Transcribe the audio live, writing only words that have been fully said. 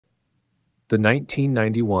The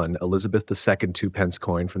 1991 Elizabeth II Two Pence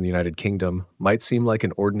coin from the United Kingdom might seem like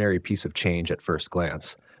an ordinary piece of change at first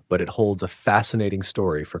glance, but it holds a fascinating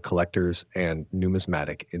story for collectors and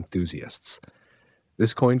numismatic enthusiasts.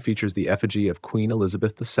 This coin features the effigy of Queen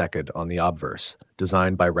Elizabeth II on the obverse,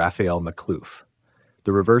 designed by Raphael McLoof.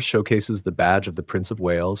 The reverse showcases the badge of the Prince of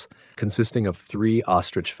Wales, consisting of three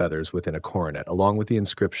ostrich feathers within a coronet, along with the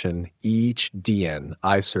inscription Each DN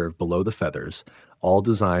I serve below the feathers, all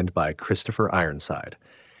designed by Christopher Ironside.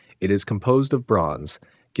 It is composed of bronze,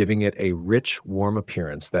 giving it a rich, warm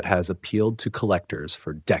appearance that has appealed to collectors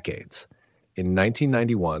for decades. In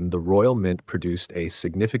 1991, the Royal Mint produced a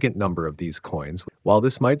significant number of these coins. While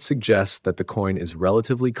this might suggest that the coin is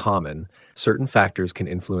relatively common, certain factors can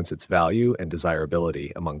influence its value and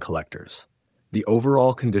desirability among collectors. The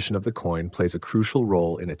overall condition of the coin plays a crucial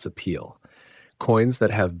role in its appeal. Coins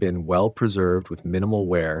that have been well preserved with minimal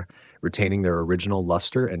wear, retaining their original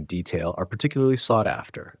luster and detail, are particularly sought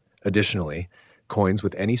after. Additionally, coins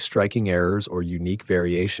with any striking errors or unique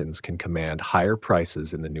variations can command higher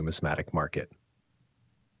prices in the numismatic market.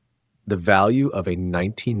 The value of a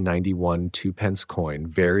 1991 two-pence coin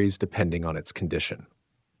varies depending on its condition.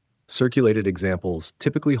 Circulated examples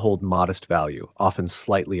typically hold modest value, often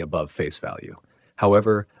slightly above face value.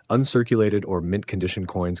 However, uncirculated or mint condition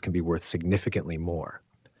coins can be worth significantly more.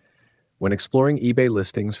 When exploring eBay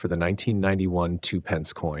listings for the 1991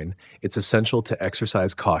 two-pence coin, it's essential to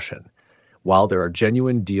exercise caution. While there are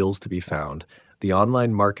genuine deals to be found, the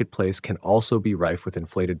online marketplace can also be rife with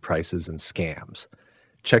inflated prices and scams.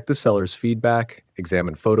 Check the seller's feedback,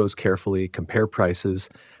 examine photos carefully, compare prices,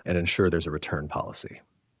 and ensure there's a return policy.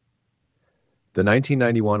 The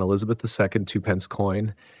 1991 Elizabeth II two-pence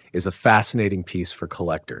coin is a fascinating piece for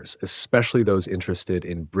collectors, especially those interested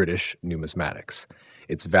in British numismatics.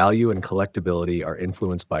 Its value and collectability are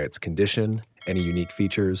influenced by its condition, any unique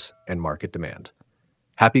features, and market demand.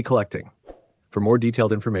 Happy collecting! For more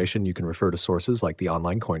detailed information, you can refer to sources like the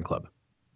Online Coin Club.